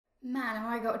Man, have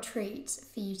I got a treat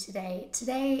for you today.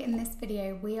 Today in this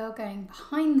video we are going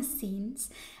behind the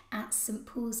scenes at St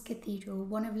Paul's Cathedral,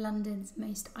 one of London's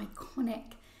most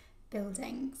iconic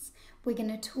buildings. We're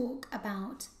going to talk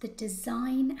about the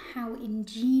design, how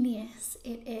ingenious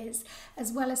it is,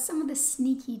 as well as some of the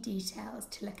sneaky details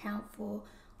to look out for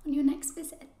on your next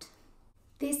visit.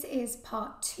 This is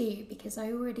part 2 because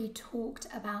I already talked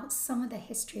about some of the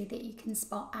history that you can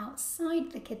spot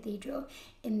outside the cathedral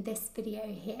in this video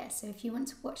here. So if you want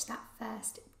to watch that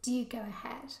first, do go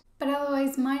ahead. But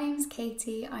otherwise, my name's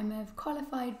Katie. I'm a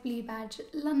qualified Blue Badge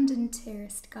London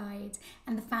tourist guide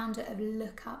and the founder of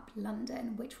Look Up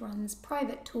London, which runs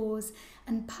private tours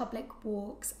and public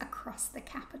walks across the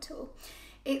capital.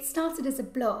 It started as a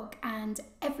blog, and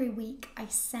every week I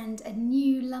send a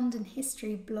new London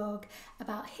history blog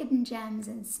about hidden gems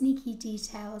and sneaky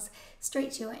details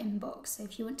straight to your inbox. So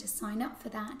if you want to sign up for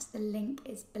that, the link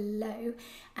is below,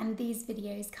 and these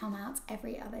videos come out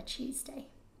every other Tuesday.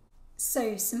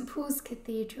 So St Paul's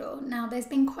Cathedral. Now there's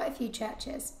been quite a few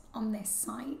churches on this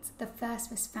site. The first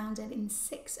was founded in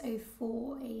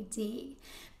 604 AD,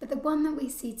 but the one that we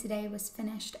see today was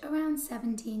finished around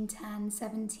 1710,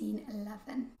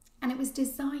 1711. And it was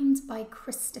designed by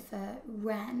Christopher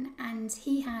Wren, and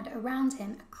he had around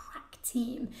him a crack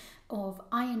team of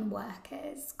iron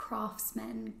workers,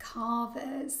 craftsmen,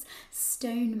 carvers,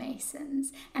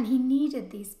 stonemasons, and he needed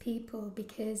these people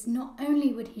because not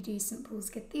only would he do St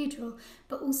Paul's Cathedral,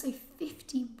 but also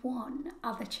 51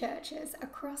 other churches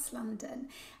across London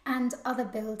and other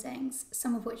buildings,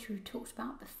 some of which we've talked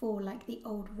about before, like the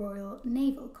Old Royal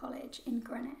Naval College in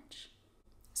Greenwich.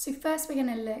 So first we're going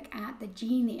to look at the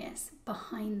genius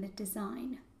behind the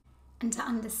design. And to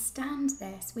understand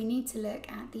this, we need to look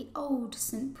at the old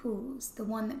St Paul's, the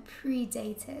one that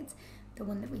predated the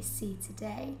one that we see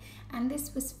today. And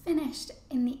this was finished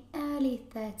in the early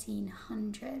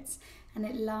 1300s, and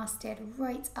it lasted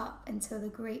right up until the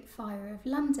Great Fire of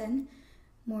London,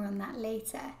 more on that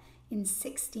later, in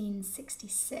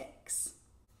 1666.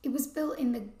 It was built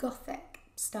in the Gothic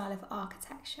style of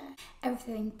architecture,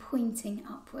 everything pointing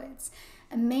upwards.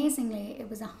 Amazingly, it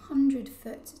was 100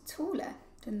 foot taller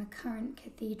than the current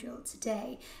cathedral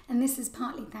today, and this is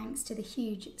partly thanks to the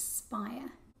huge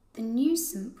spire. The new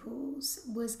St Paul's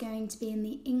was going to be in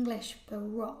the English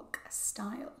Baroque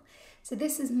style. So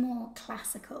this is more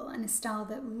classical and a style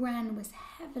that Wren was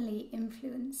heavily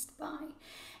influenced by,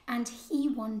 and he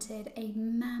wanted a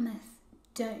mammoth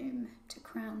dome to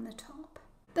crown the top.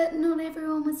 But not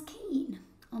everyone was keen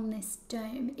on this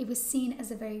dome. It was seen as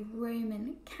a very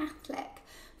Roman Catholic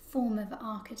form of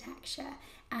architecture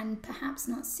and perhaps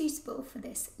not suitable for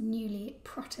this newly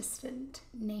Protestant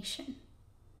nation.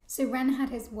 So Wren had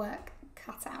his work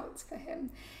cut out for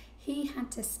him. He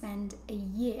had to spend a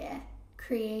year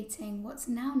creating what's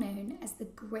now known as the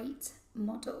Great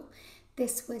Model.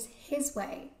 This was his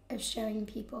way of showing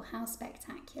people how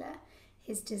spectacular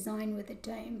his design with a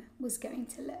dome was going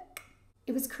to look.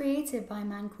 It was created by a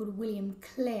man called William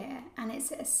Clear, and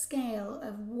it's at a scale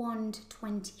of 1 to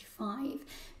 25,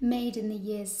 made in the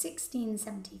years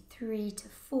 1673 to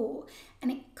 4, and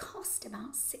it cost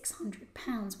about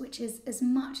 £600, which is as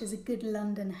much as a good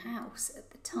London house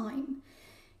at the time.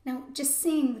 Now, just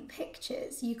seeing the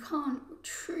pictures, you can't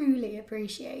truly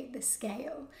appreciate the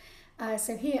scale.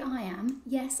 So here I am.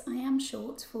 Yes, I am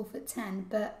short, 4'10",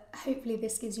 but hopefully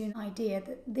this gives you an idea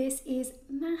that this is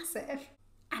massive.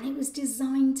 And it was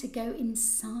designed to go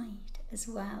inside as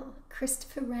well.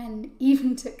 Christopher Wren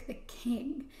even took the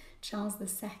king, Charles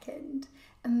II.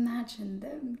 Imagine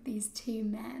them, these two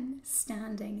men,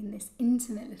 standing in this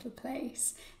intimate little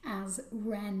place as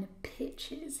Wren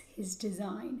pitches his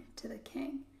design to the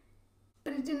king.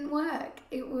 But it didn't work.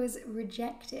 It was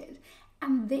rejected.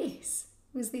 And this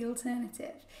was the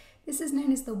alternative. This is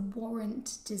known as the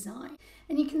warrant design,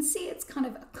 and you can see it's kind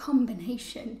of a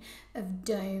combination of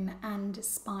dome and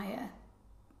spire,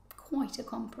 quite a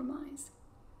compromise.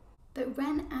 But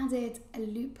Wren added a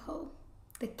loophole.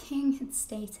 The king had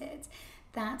stated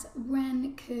that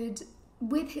Wren could,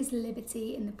 with his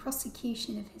liberty in the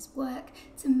prosecution of his work,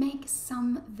 to make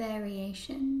some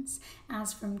variations,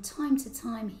 as from time to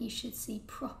time he should see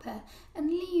proper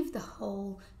and leave the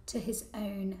whole to his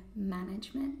own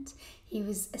management. He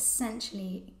was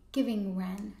essentially giving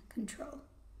Wren control.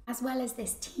 As well as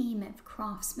this team of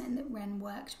craftsmen that Wren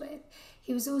worked with,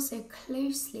 he was also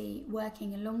closely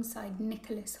working alongside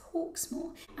Nicholas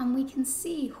Hawksmoor, and we can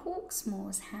see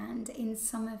Hawksmoor's hand in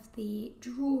some of the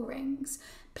drawings,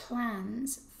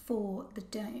 plans for the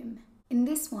dome. In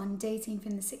this one, dating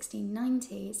from the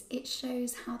 1690s, it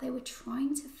shows how they were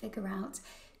trying to figure out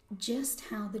just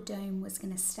how the dome was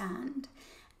going to stand.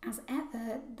 As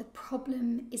ever, the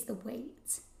problem is the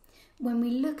weight. When we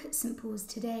look at St Paul's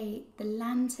today, the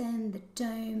lantern, the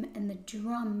dome and the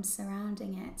drum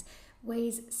surrounding it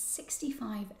weighs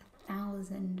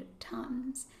 65,000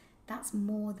 tonnes. That's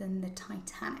more than the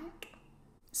Titanic.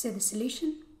 So the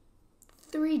solution?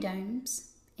 3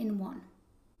 domes in one.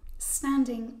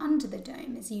 Standing under the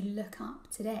dome as you look up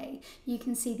today, you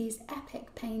can see these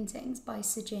epic paintings by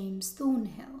Sir James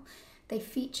Thornhill. They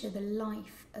feature the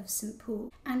life of St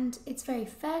Paul, and it's very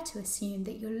fair to assume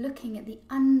that you're looking at the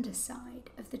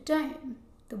underside of the dome,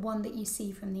 the one that you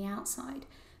see from the outside,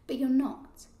 but you're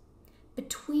not.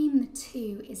 Between the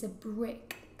two is a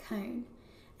brick cone,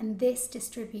 and this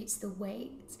distributes the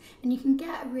weight, and you can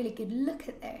get a really good look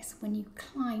at this when you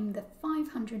climb the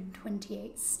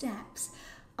 528 steps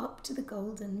up to the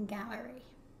Golden Gallery.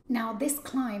 Now, this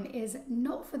climb is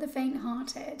not for the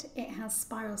faint-hearted. It has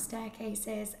spiral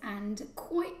staircases and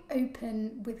quite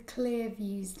open with clear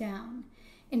views down.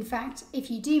 In fact,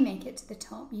 if you do make it to the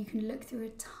top, you can look through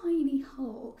a tiny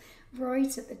hole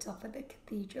right at the top of the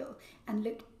cathedral and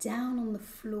look down on the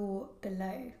floor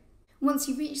below. Once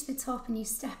you reach the top and you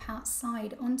step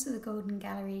outside onto the Golden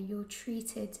Gallery, you're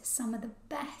treated to some of the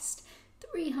best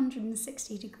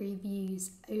 360-degree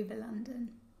views over London.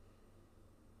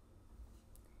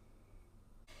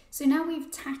 So now we've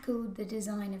tackled the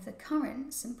design of the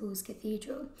current St Paul's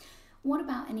Cathedral, what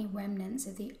about any remnants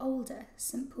of the older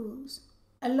St Paul's?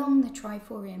 Along the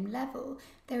triforium level,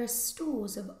 there are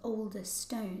stores of older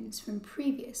stones from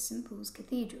previous St Paul's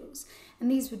cathedrals, and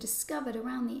these were discovered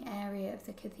around the area of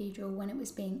the cathedral when it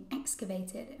was being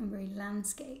excavated and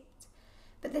re-landscaped.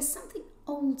 But there's something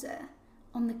older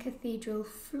on the cathedral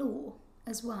floor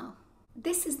as well.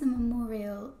 This is the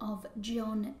memorial of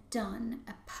John Donne,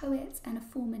 a poet and a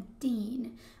former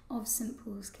dean of St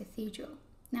Paul's Cathedral.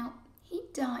 Now, he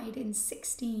died in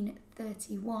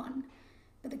 1631,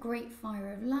 but the Great Fire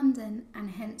of London,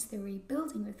 and hence the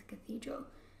rebuilding of the cathedral,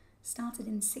 started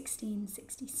in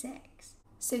 1666.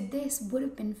 So this would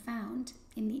have been found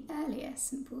in the earlier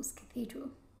St Paul's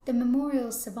Cathedral. The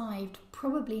memorial survived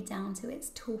probably down to its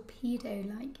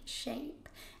torpedo-like shape.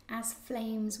 As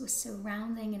flames were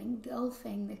surrounding and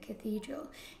engulfing the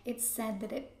cathedral, it's said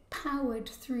that it powered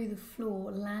through the floor,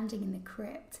 landing in the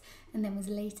crypt, and then was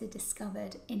later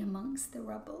discovered in amongst the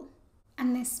rubble.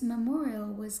 And this memorial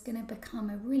was going to become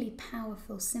a really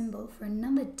powerful symbol for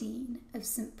another dean of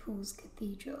St Paul's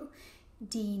Cathedral,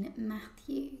 Dean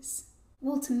Matthews.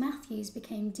 Walter Matthews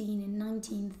became dean in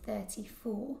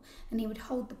 1934, and he would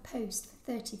hold the post for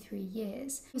 33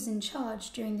 years. He was in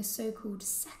charge during the so-called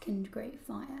Second Great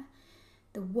Fire,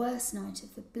 the worst night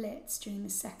of the Blitz during the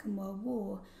Second World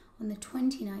War, on the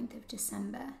 29th of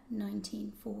December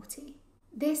 1940.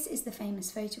 This is the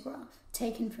famous photograph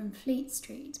taken from Fleet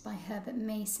Street by Herbert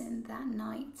Mason that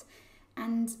night,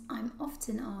 and I'm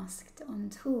often asked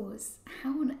on tours,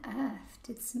 how on earth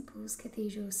did St Paul's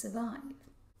Cathedral survive?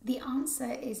 The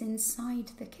answer is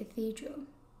inside the cathedral.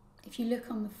 If you look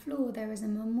on the floor, there is a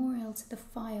memorial to the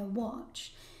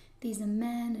Firewatch. These are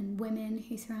men and women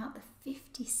who throughout the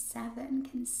 57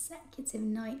 consecutive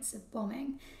nights of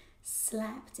bombing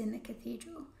slept in the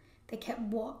cathedral. They kept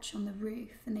watch on the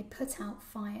roof and they put out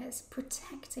fires,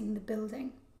 protecting the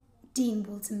building. Dean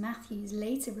Walter Matthews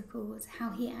later recalls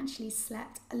how he actually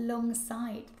slept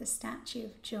alongside the statue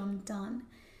of John Donne,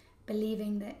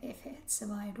 believing that if it had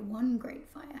survived one great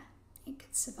fire, it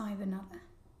could survive another.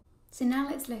 So now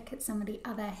let's look at some of the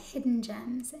other hidden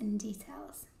gems and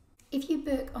details. If you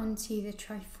book onto the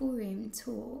Triforium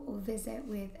tour or visit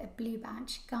with a Blue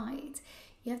Badge guide,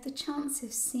 you have the chance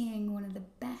of seeing one of the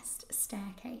best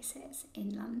staircases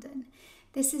in London.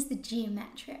 This is the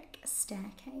geometric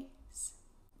staircase.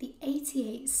 The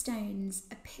 88 stones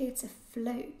appear to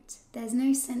float. There's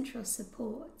no central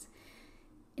support.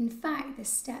 In fact, the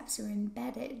steps are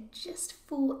embedded just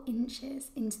 4 inches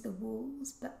into the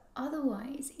walls, but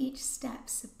otherwise each step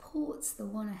supports the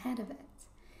one ahead of it,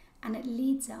 and it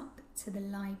leads up to the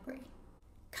library.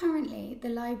 Currently, the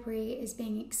library is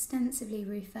being extensively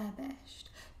refurbished,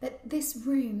 but this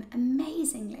room,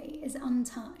 amazingly, is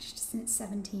untouched since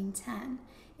 1710.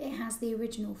 It has the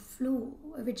original floor,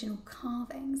 original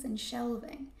carvings and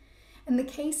shelving, and the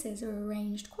cases are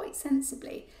arranged quite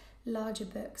sensibly, larger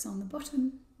books on the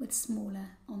bottom with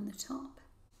smaller on the top.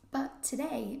 But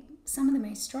today, some of the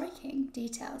most striking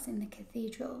details in the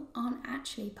cathedral aren't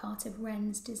actually part of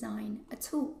Wren's design at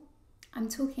all. I'm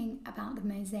talking about the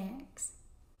mosaics.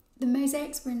 The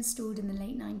mosaics were installed in the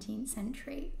late 19th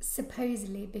century,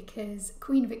 supposedly because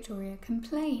Queen Victoria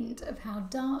complained of how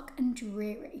dark and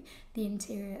dreary the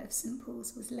interior of St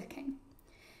Paul's was looking.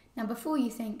 Now, before you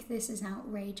think this is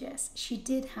outrageous, she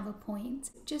did have a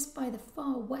point. Just by the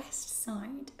far west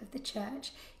side of the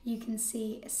church, you can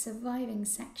see a surviving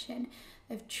section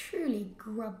of truly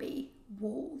grubby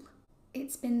wall.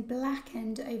 It's been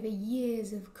blackened over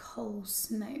years of coal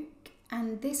smoke,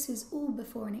 and this was all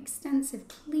before an extensive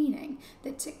cleaning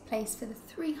that took place for the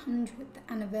 300th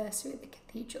anniversary of the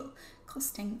cathedral,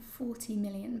 costing £40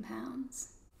 million.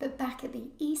 But back at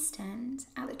the east end,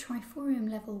 at the triforium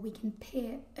level, we can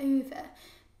peer over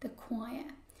the choir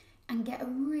and get a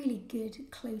really good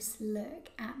close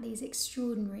look at these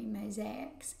extraordinary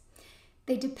mosaics.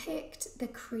 They depict the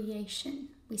creation.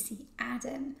 We see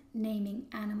Adam naming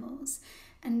animals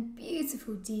and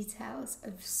beautiful details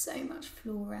of so much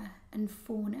flora and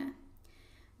fauna.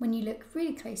 When you look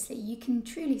really closely, you can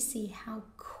truly see how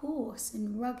coarse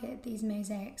and rugged these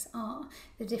mosaics are.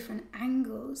 The different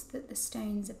angles that the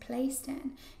stones are placed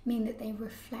in mean that they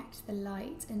reflect the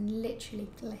light and literally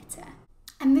glitter.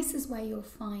 And this is where you'll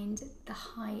find the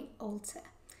high altar.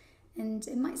 And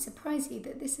it might surprise you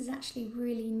that this is actually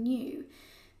really new.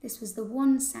 This was the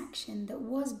one section that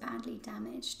was badly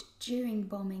damaged during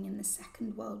bombing in the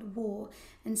Second World War,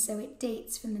 and so it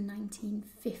dates from the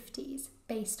 1950s,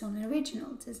 based on an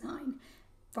original design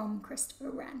from Christopher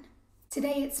Wren.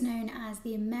 Today it's known as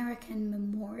the American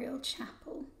Memorial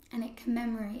Chapel, and it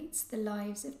commemorates the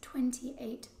lives of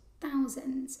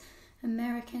 28,000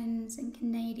 Americans and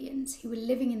Canadians who were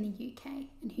living in the UK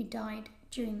and who died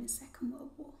during the Second World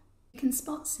War. You can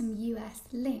spot some US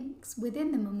links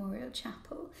within the Memorial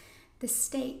Chapel. The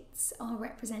states are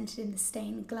represented in the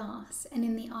stained glass, and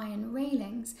in the iron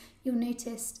railings you'll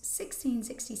notice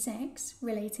 1666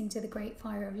 relating to the Great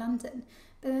Fire of London,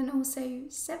 but then also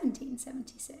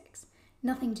 1776.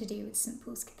 Nothing to do with St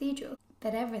Paul's Cathedral,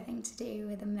 but everything to do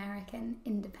with American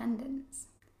independence.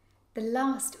 The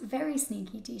last very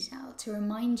sneaky detail to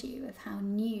remind you of how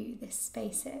new this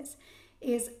space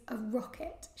is a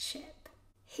rocket ship.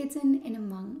 Hidden in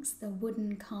amongst the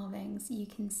wooden carvings, you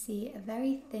can see a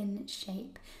very thin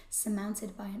shape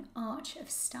surmounted by an arch of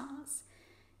stars.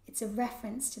 It's a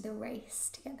reference to the race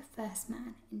to get the first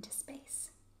man into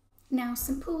space. Now,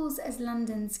 St Paul's as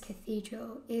London's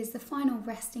cathedral is the final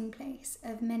resting place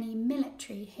of many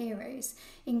military heroes,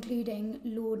 including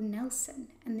Lord Nelson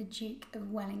and the Duke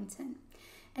of Wellington.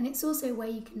 And it's also where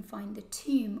you can find the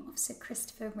tomb of Sir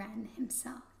Christopher Wren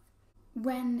himself.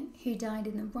 Wren, who died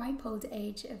in the ripe old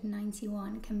age of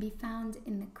 91, can be found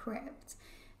in the crypt,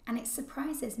 and it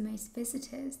surprises most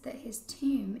visitors that his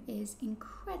tomb is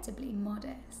incredibly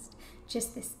modest,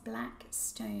 just this black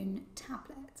stone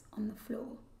tablet on the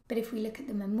floor. But if we look at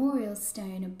the memorial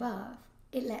stone above,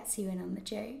 it lets you in on the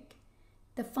joke.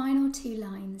 The final two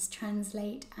lines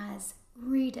translate as,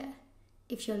 "Reader,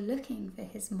 if you're looking for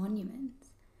his monument,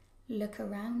 look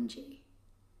around you."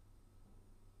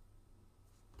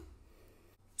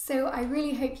 So I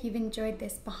really hope you've enjoyed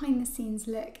this behind the scenes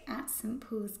look at St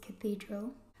Paul's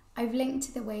Cathedral. I've linked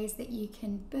to the ways that you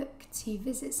can book to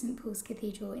visit St Paul's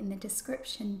Cathedral in the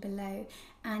description below,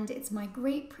 and it's my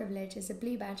great privilege as a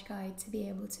Blue Badge guide to be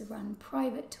able to run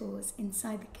private tours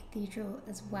inside the cathedral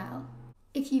as well.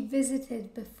 If you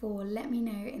visited before, let me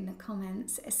know in the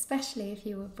comments, especially if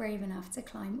you were brave enough to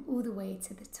climb all the way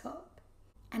to the top.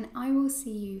 And I will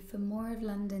see you for more of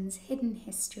London's hidden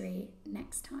history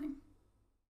next time.